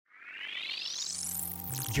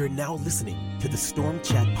You're now listening to the Storm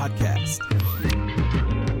Chat Podcast.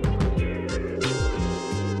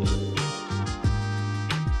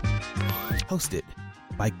 Hosted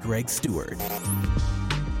by Greg Stewart.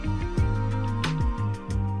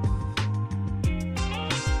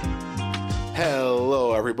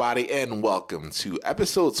 Hello, everybody, and welcome to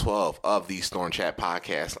episode 12 of the Storm Chat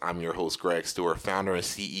Podcast. I'm your host, Greg Stewart, founder and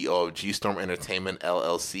CEO of G-Storm Entertainment,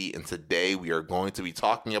 LLC, and today we are going to be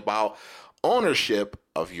talking about ownership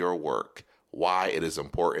of your work, why it is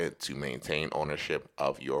important to maintain ownership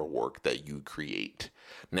of your work that you create.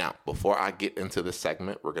 Now, before I get into this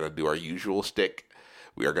segment, we're going to do our usual shtick.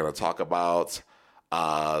 We are going to talk about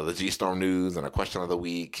the G-Storm news and a question of the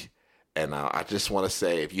week. And I just want to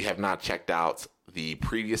say, if you have not checked out the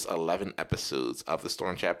previous 11 episodes of the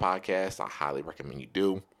Storm Chat Podcast, I highly recommend you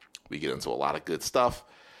do. We get into a lot of good stuff,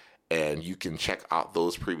 and you can check out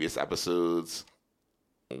those previous episodes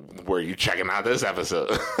where you're checking out this episode,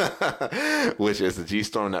 which is the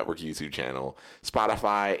G-Storm Network YouTube channel,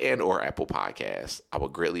 Spotify, and or Apple Podcasts. I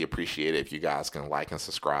would greatly appreciate it if you guys can like and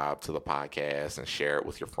subscribe to the podcast and share it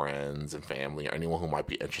with your friends and family or anyone who might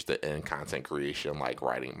be interested in content creation like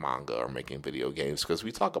writing manga or making video games, because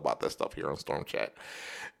we talk about that stuff here on Storm Chat.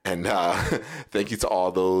 And thank you to all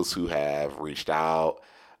those who have reached out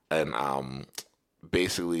and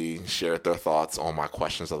basically shared their thoughts on my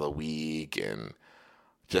questions of the week and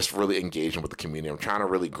just really engaging with the community. I'm trying to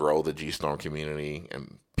really grow the G-Storm community,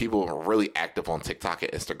 and people are really active on TikTok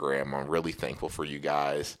and Instagram. I'm really thankful for you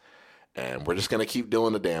guys, and we're just going to keep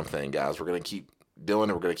doing the damn thing, guys. We're going to keep doing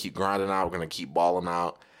it. We're going to keep grinding out. We're going to keep balling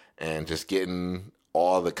out and just getting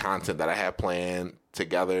all the content that I have planned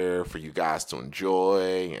together for you guys to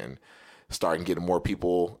enjoy and starting getting more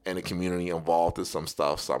people in the community involved in some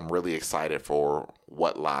stuff. So I'm really excited for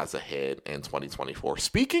what lies ahead in 2024.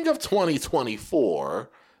 Speaking of 2024,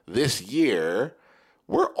 this year,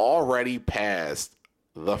 we're already past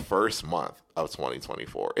the first month of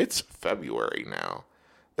 2024. It's February now.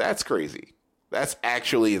 That's crazy. That's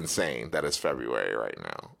actually insane that it's February right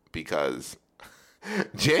now, because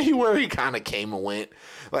January kind of came and went.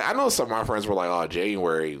 Like, I know some of my friends were like, oh,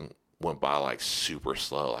 January went by like super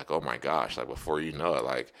slow. Like, oh my gosh, like before you know it,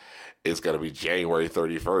 like it's going to be January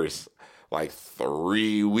 31st, like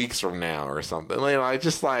 3 weeks from now or something. Like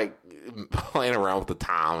just like playing around with the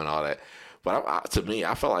time and all that. But to me,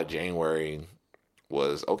 I felt like January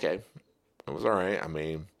was okay. It was all right. I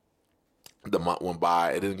mean, the month went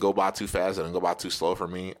by. It didn't go by too fast. It didn't go by too slow for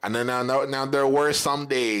me. And then now there were some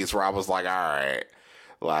days where I was like, all right,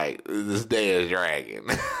 like this day is dragging.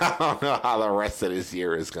 I don't know how the rest of this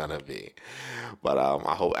year is going to be. But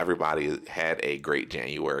I hope everybody had a great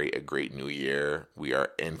January, a great new year. We are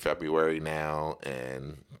in February now,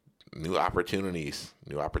 and new opportunities,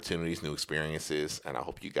 new experiences. And I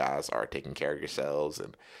hope you guys are taking care of yourselves.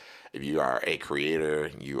 And if you are a creator,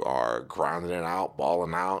 you are grinding it out,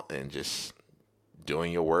 balling out, and just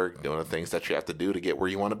doing your work, doing the things that you have to do to get where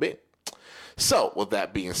you want to be. So with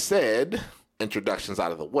that being said, introductions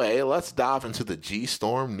out of the way, let's dive into the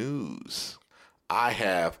G-Storm news. I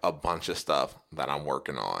have a bunch of stuff that I'm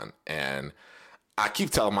working on, and I keep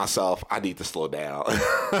telling myself I need to slow down.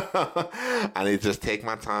 I need to just take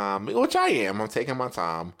my time, which I am. I'm taking my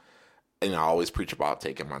time. And I always preach about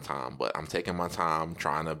taking my time, but I'm taking my time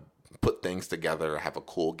trying to put things together. I have a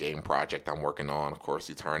cool game project I'm working on. Of course,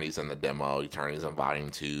 Eternity's in the demo, Eternity's in Volume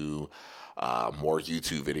 2, more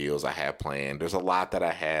YouTube videos I have planned. There's a lot that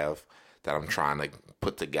I have that I'm trying to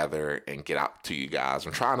put together and get out to you guys.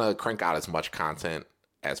 I'm trying to crank out as much content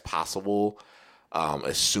as possible,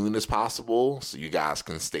 as soon as possible, so you guys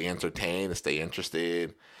can stay entertained and stay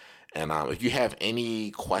interested. And if you have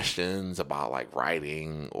any questions about like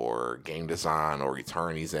writing or game design or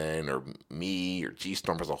Eternity's End or me or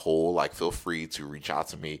G-Storm as a whole, like feel free to reach out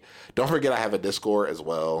to me. Don't forget I have a Discord as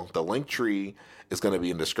well. The link tree is going to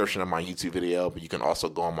be in the description of my YouTube video, but you can also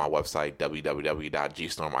go on my website,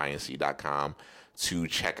 www.gstorminc.com, to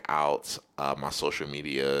check out my social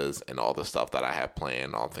medias and all the stuff that I have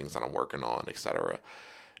planned, all the things that I'm working on, etc.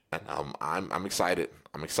 And I'm excited.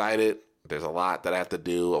 I'm excited. There's a lot that I have to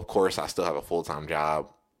do. Of course, I still have a full-time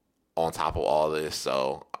job on top of all this,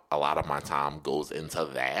 so a lot of my time goes into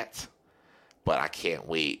that. But I can't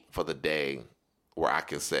wait for the day where I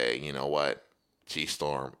can say, you know what,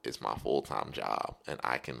 G-Storm is my full-time job, and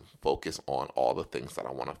I can focus on all the things that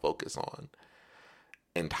I want to focus on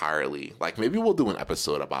entirely. Like, maybe we'll do an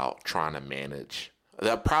episode about trying to manage.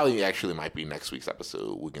 That probably actually might be next week's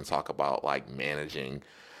episode. We can talk about, like, managing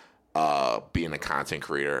being a content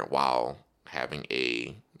creator while having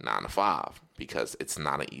a 9-to-5, because it's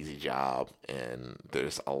not an easy job, and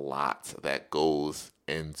there's a lot that goes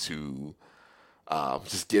into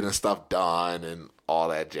just getting stuff done and all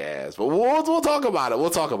that jazz. But we'll talk about it. We'll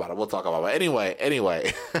talk about it.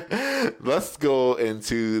 Anyway, let's go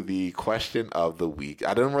into the question of the week.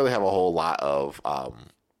 I didn't really have a whole lot of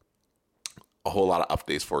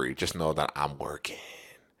updates for you. Just know that I'm working.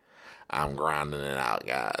 I'm grinding it out,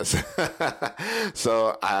 guys.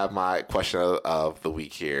 So I have my question of the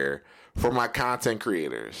week here for my content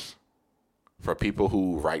creators, for people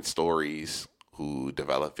who write stories, who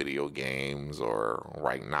develop video games or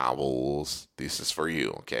write novels. This is for you,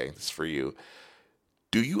 okay? This is for you.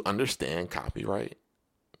 Do you understand copyright?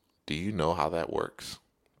 Do you know how that works?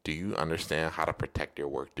 Do you understand how to protect your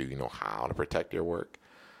work? Do you know how to protect your work?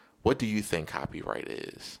 What do you think copyright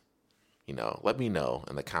is? Let me know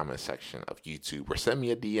in the comment section of YouTube or send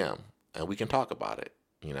me a DM and we can talk about it,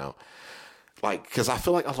 because I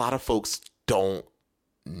feel like a lot of folks don't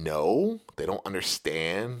know, they don't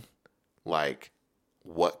understand what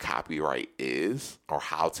copyright is or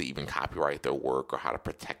how to even copyright their work or how to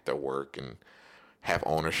protect their work and have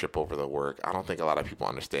ownership over the work. I don't think a lot of people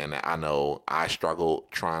understand that. I know I struggled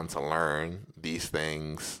trying to learn these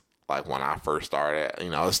things. Like when I first started,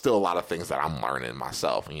 there's still a lot of things that I'm learning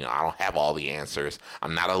myself. I don't have all the answers.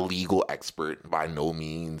 I'm not a legal expert by no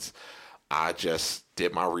means. I just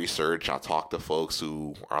did my research. I talked to folks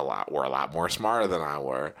who were a lot more smarter than I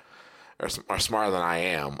were, or smarter than I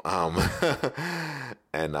am.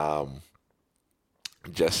 And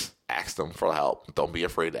just ask them for help. Don't be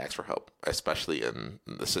afraid to ask for help, especially in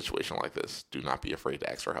a situation like this. Do not be afraid to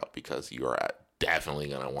ask for help because you are definitely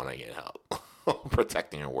going to want to get help.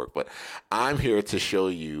 Protecting your work. But I'm here to show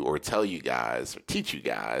you or tell you guys or teach you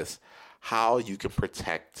guys how you can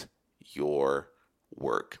protect your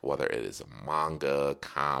work, whether it is a manga,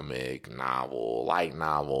 comic, novel, light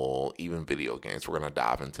novel, even video games. We're going to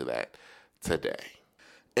dive into that today.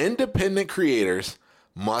 Independent creators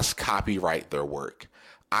must copyright their work.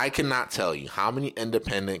 I cannot tell you how many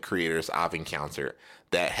independent creators I've encountered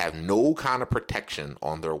that have no kind of protection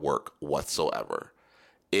on their work whatsoever.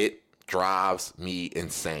 It drives me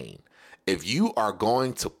insane. If you are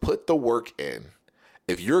going to put the work in,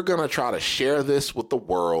 if you're going to try to share this with the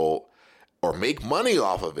world or make money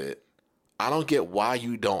off of it, I don't get why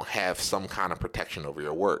you don't have some kind of protection over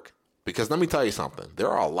your work. Because let me tell you something, there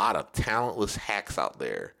are a lot of talentless hacks out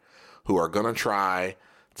there who are going to try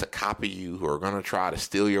to copy you, who are going to try to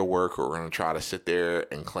steal your work, who are going to try to sit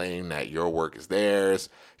there and claim that your work is theirs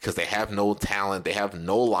because they have no talent, they have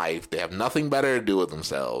no life, they have nothing better to do with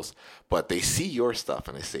themselves, but they see your stuff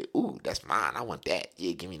and they say, "Ooh, that's mine. I want that.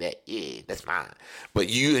 Yeah, give me that. Yeah, that's mine." But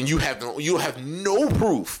you have no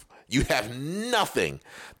proof. You have nothing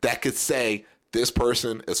that could say this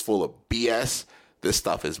person is full of BS. This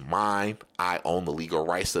stuff is mine. I own the legal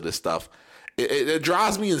rights to this stuff. It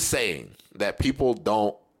drives me insane that people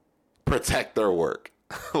don't protect their work.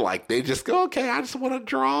 Like they just go, okay, I just want to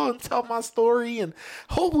draw and tell my story and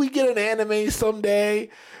hopefully get an anime someday.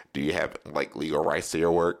 Do you have legal rights to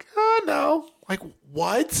your work? No.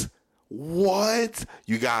 What?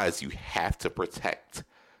 You guys, you have to protect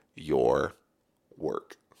your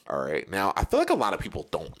work. All right. Now, I feel like a lot of people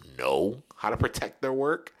don't know how to protect their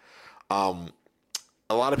work. A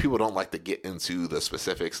lot of people don't like to get into the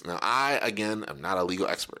specifics. Now, I, again, am not a legal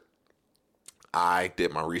expert. I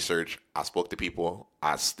did my research. I spoke to people.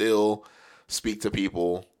 I still speak to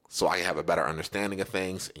people so I can have a better understanding of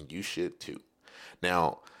things, and you should too.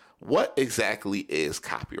 Now, what exactly is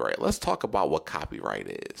copyright? Let's talk about what copyright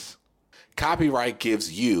is. Copyright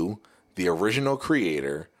gives you, the original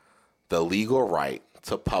creator, the legal right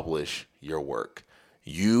to publish your work.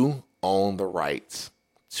 You own the rights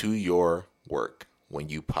to your work when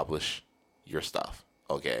you publish your stuff,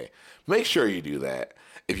 okay? Make sure you do that.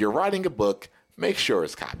 If you're writing a book, make sure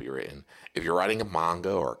it's copywritten. If you're writing a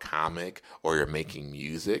manga or a comic or you're making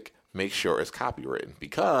music, make sure it's copywritten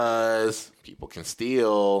because people can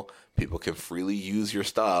steal, people can freely use your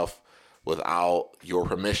stuff without your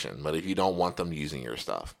permission. But if you don't want them using your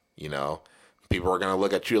stuff, people are going to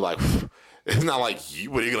look at you like, it's not like,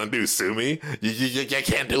 what are you going to do, sue me? You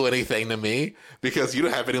can't do anything to me because you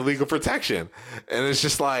don't have any legal protection. And it's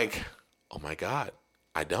just like, oh my God,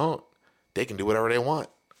 I don't. They can do whatever they want.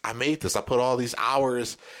 I made this. I put all these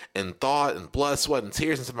hours and thought and blood, sweat, and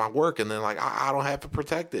tears into my work, and then I don't have to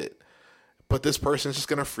protect it. But this person's just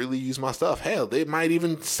going to freely use my stuff. Hell, they might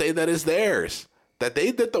even say that it's theirs, that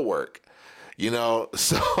they did the work.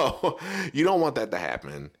 So you don't want that to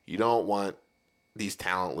happen. You don't want these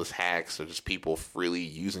talentless hacks or just people freely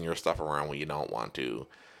using your stuff around when you don't want to.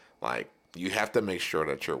 You have to make sure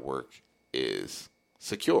that your work is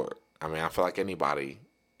secure. I mean, I feel like anybody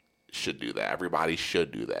should do that. Everybody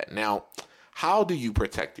should do that. Now, how do you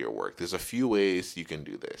protect your work? There's a few ways you can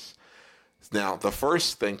do this. Now, the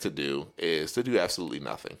first thing to do is to do absolutely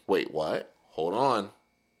nothing. Wait, what? Hold on.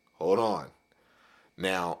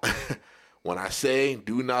 Now, when I say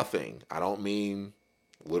do nothing, I don't mean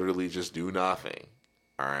literally just do nothing.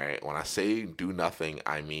 All right. When I say do nothing,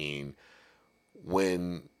 I mean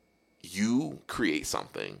when you create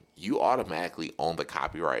something, you automatically own the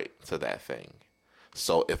copyright to that thing.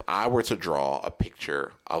 So if I were to draw a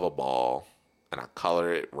picture of a ball and I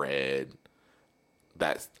color it red,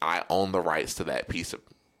 I own the rights to that piece of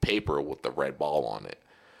paper with the red ball on it.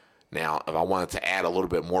 Now, if I wanted to add a little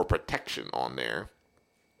bit more protection on there,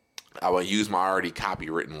 I would use my already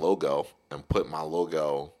copywritten logo and put my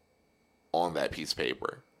logo on that piece of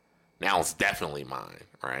paper. Now it's definitely mine,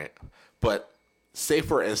 right? But say,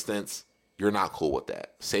 for instance, you're not cool with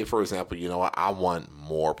that. Say, for example, you know what? I want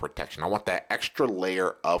more protection. I want that extra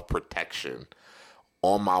layer of protection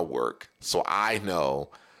on my work so I know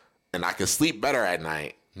and I can sleep better at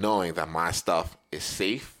night knowing that my stuff is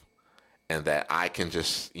safe and that I can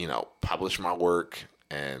just, publish my work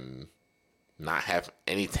and not have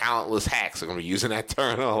any talentless hacks. I'm going to be using that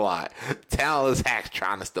term a lot. Talentless hacks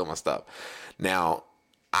trying to steal my stuff. Now,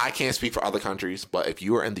 I can't speak for other countries, but if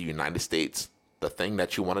you are in the United States, the thing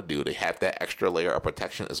that you want to do to have that extra layer of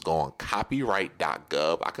protection is go on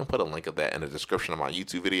copyright.gov. I can put a link of that in the description of my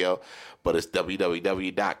YouTube video, but it's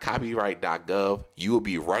www.copyright.gov. You will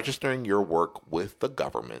be registering your work with the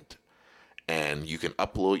government, and you can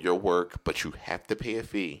upload your work, but you have to pay a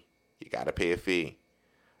fee. You got to pay a fee.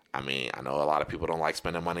 I mean, I know a lot of people don't like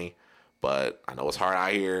spending money, but I know it's hard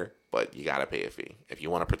out here, but you got to pay a fee. If you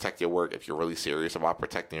want to protect your work, if you're really serious about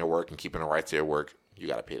protecting your work and keeping the rights to your work, you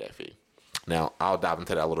got to pay that fee. Now, I'll dive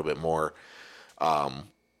into that a little bit more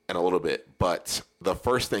in a little bit, but the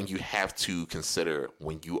first thing you have to consider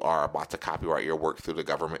when you are about to copyright your work through the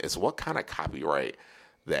government is what kind of copyright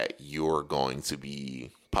that you're going to be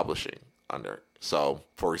publishing under. So,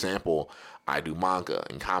 for example, I do manga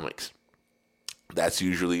and comics. That's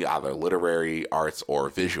usually either literary arts or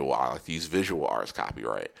visual. I like to use visual arts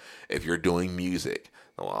copyright. If you're doing music,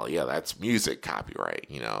 well, yeah, that's music copyright,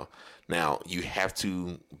 Now, you have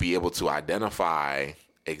to be able to identify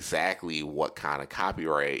exactly what kind of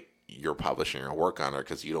copyright you're publishing your work under,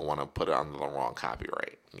 because you don't want to put it under the wrong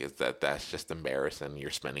copyright. Because that's just embarrassing.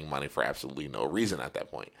 You're spending money for absolutely no reason at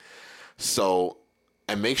that point. So,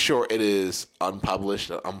 and make sure it is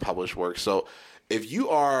unpublished work. So, if you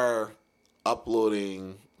are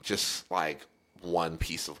uploading just like one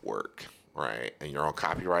piece of work, right, and you're on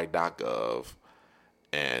copyright.gov,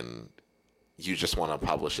 and you just want to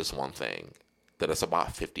publish this one thing, that it's about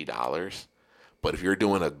 $50. But if you're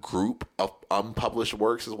doing a group of unpublished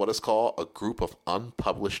works, is what it's called, a group of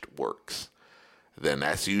unpublished works, then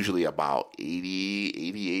that's usually about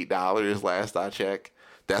 $80, $88 last I checked.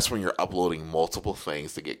 That's when you're uploading multiple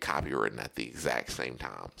things to get copywritten at the exact same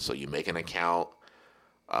time. So you make an account,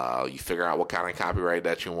 you figure out what kind of copyright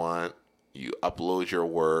that you want, you upload your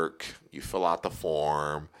work, you fill out the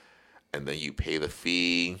form, and then you pay the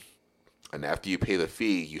fee. And after you pay the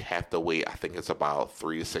fee, you have to wait, I think it's about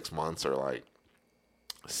 3 to 6 months, or like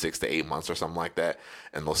 6 to 8 months or something like that.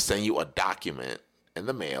 And they'll send you a document in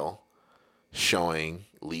the mail showing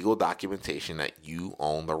legal documentation that you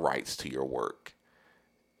own the rights to your work.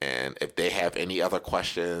 And if they have any other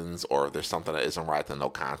questions or if there's something that isn't right, then they'll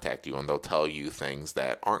contact you and they'll tell you things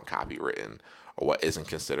that aren't copywritten or what isn't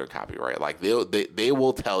considered copyright. Like they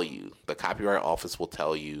will tell you, the Copyright Office will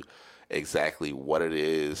tell you exactly what it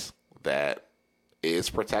is that is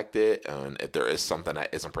protected, and if there is something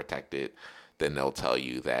that isn't protected, then they'll tell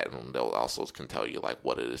you that, and they'll also can tell you like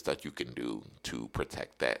what it is that you can do to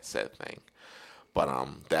protect that said thing. But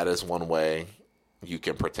that is one way you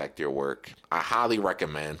can protect your work. I highly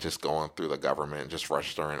recommend just going through the government, just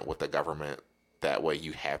registering with the government. That way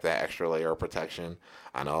you have that extra layer of protection.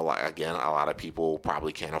 I know, like, again, a lot of people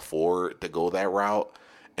probably can't afford to go that route,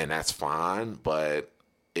 and that's fine, but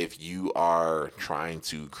if you are trying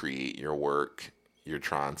to create your work, you're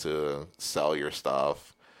trying to sell your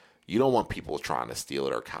stuff, you don't want people trying to steal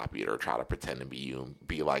it or copy it or try to pretend to be you,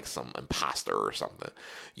 be like some imposter or something.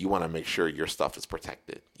 You want to make sure your stuff is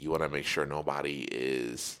protected. You want to make sure nobody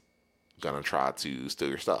is going to try to steal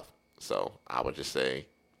your stuff. So I would just say,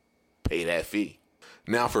 pay that fee.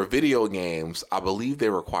 Now, for video games, I believe they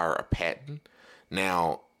require a patent.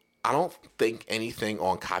 Now, I don't think anything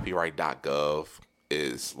on copyright.gov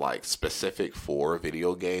is like specific for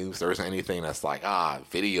video games. There's anything that's like,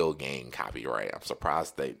 video game copyright. I'm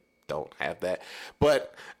surprised they don't have that.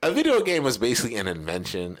 But a video game is basically an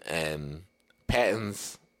invention, and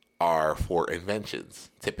patents are for inventions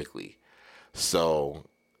typically. So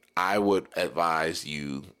I would advise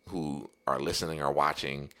you who are listening or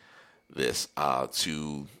watching this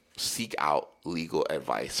to seek out legal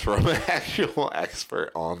advice from an actual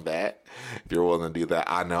expert on that. If you're willing to do that,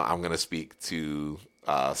 I know I'm going to speak to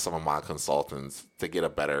some of my consultants to get a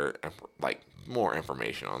better, more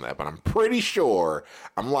information on that. But I'm pretty sure,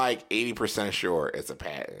 I'm like 80% sure it's a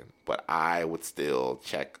patent. But I would still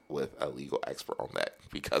check with a legal expert on that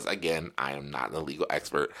because, again, I am not a legal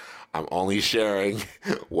expert. I'm only sharing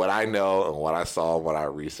what I know and what I saw, what I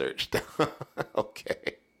researched.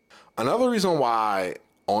 Okay. Another reason why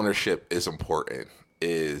ownership is important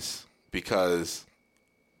is because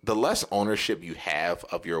the less ownership you have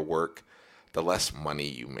of your work, the less money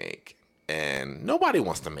you make. And nobody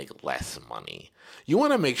wants to make less money. You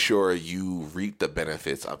want to make sure you reap the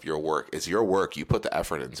benefits of your work. It's your work. You put the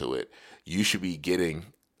effort into it. You should be getting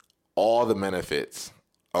all the benefits,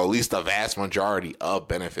 or at least the vast majority of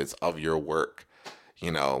benefits of your work.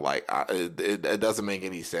 It doesn't make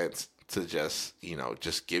any sense to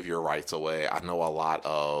just give your rights away. I know a lot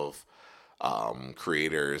of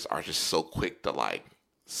creators are just so quick to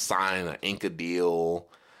sign an ink a deal,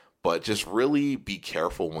 but just really be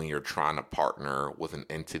careful when you're trying to partner with an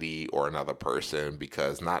entity or another person,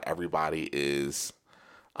 because not everybody is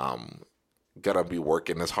gonna be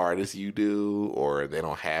working as hard as you do, or they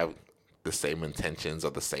don't have the same intentions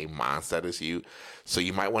or the same mindset as you. So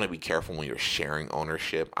you might want to be careful when you're sharing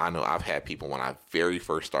ownership. I know I've had people, when I very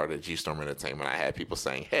first started G-Storm Entertainment, I had people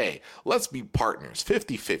saying, hey, let's be partners,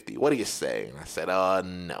 50-50. What do you say? And I said,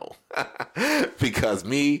 no. Because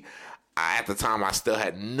at the time, I still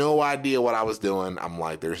had no idea what I was doing. I'm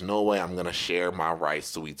like, there's no way I'm going to share my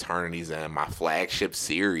rights to Eternity's End, my flagship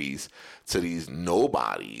series, to these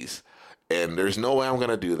nobodies. And there's no way I'm going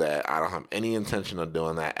to do that. I don't have any intention of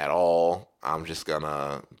doing that at all. I'm just going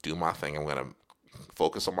to do my thing. I'm going to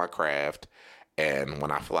focus on my craft. And when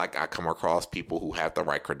I feel like I come across people who have the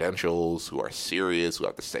right credentials, who are serious, who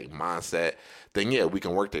have the same mindset, then yeah, we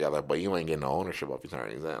can work together. But you ain't getting no ownership of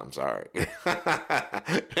Eternity's End. I'm sorry. You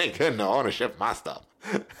ain't getting no ownership of my stuff.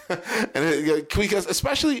 And because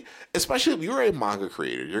especially if you're a manga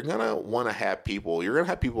creator, you're gonna want to have people. You're gonna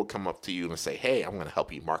have people come up to you and say, "Hey, I'm gonna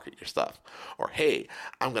help you market your stuff," or "Hey,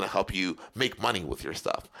 I'm gonna help you make money with your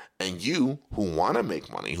stuff." And you, who want to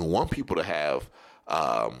make money, who want people to have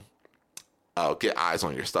get eyes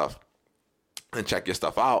on your stuff and check your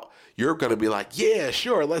stuff out, you're going to be like, yeah,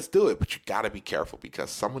 sure, let's do it. But you got to be careful, because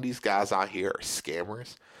some of these guys out here are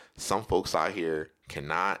scammers. Some folks out here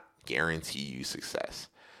cannot guarantee you success.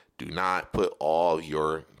 Do not put all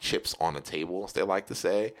your chips on the table, as they like to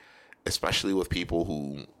say, especially with people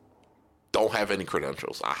who don't have any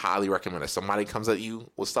credentials. I highly recommend if somebody comes at you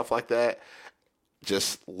with stuff like that,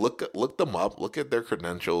 just look them up, look at their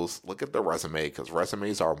credentials, look at their resume, because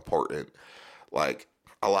resumes are important. Like,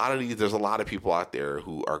 there's a lot of people out there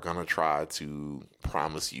who are going to try to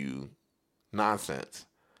promise you nonsense.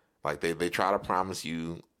 Like, they try to promise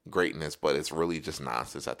you greatness, but it's really just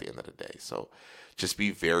nonsense at the end of the day. So just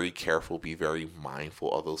be very careful, be very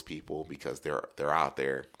mindful of those people, because they're out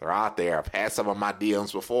there. They're out there. I've had some of my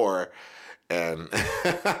DMs before, and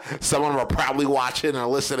some of them are probably watching or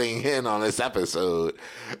listening in on this episode.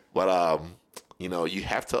 But you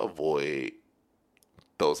have to avoid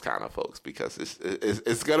those kind of folks, because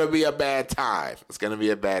it's gonna be a bad time. It's gonna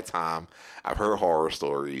be a bad time. I've heard horror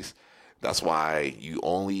stories. That's why you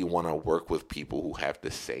only want to work with people who have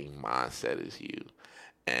the same mindset as you.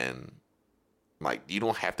 And you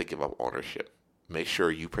don't have to give up ownership. Make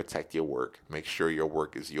sure you protect your work. Make sure your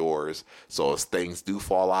work is yours. So as things do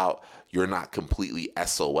fall out, you're not completely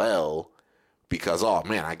SOL, because, oh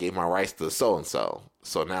man, I gave my rights to so-and-so.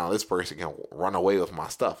 So now this person can run away with my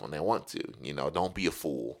stuff when they want to. Don't be a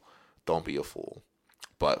fool. Don't be a fool.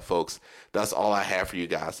 But folks, that's all I have for you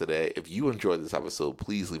guys today. If you enjoyed this episode,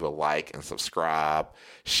 please leave a like and subscribe.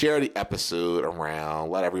 Share the episode around.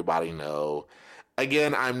 Let everybody know.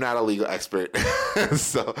 Again, I'm not a legal expert,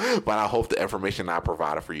 but I hope the information I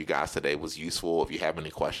provided for you guys today was useful. If you have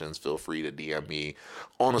any questions, feel free to DM me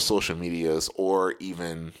on the social medias, or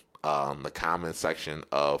even the comment section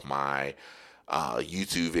of my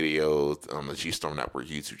YouTube videos on the G-Storm Network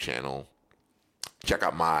YouTube channel. Check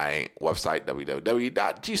out my website,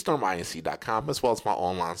 www.gstorminc.com, as well as my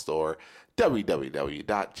online store,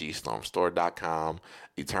 www.gstormstore.com.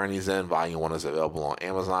 Eternity's End Volume 1 is available on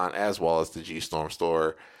Amazon, as well as the G-Storm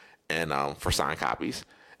store, and for signed copies.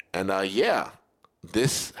 And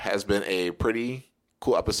this has been a pretty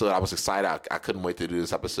cool episode. I was excited. I couldn't wait to do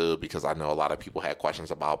this episode, because I know a lot of people had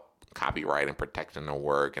questions about copyright and protecting their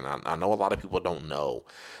work, and I know a lot of people don't know.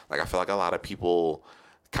 I feel like a lot of people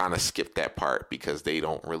kind of skip that part because they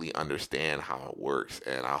don't really understand how it works.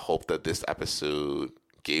 And I hope that this episode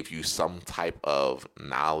gave you some type of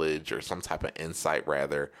knowledge or some type of insight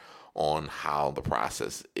rather on how the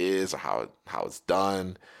process is or how it's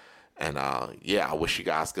done. And I wish you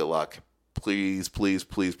guys good luck. Please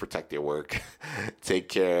protect your work. Take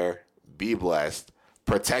care. Be blessed.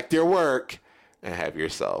 Protect your work and have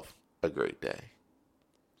yourself a great day.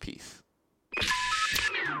 Peace.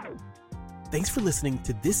 Thanks for listening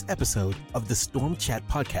to this episode of the Storm Chat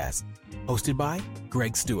Podcast, hosted by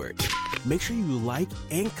Greg Stewart. Make sure you like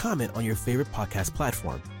and comment on your favorite podcast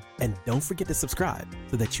platform. And don't forget to subscribe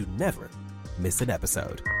so that you never miss an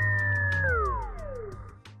episode.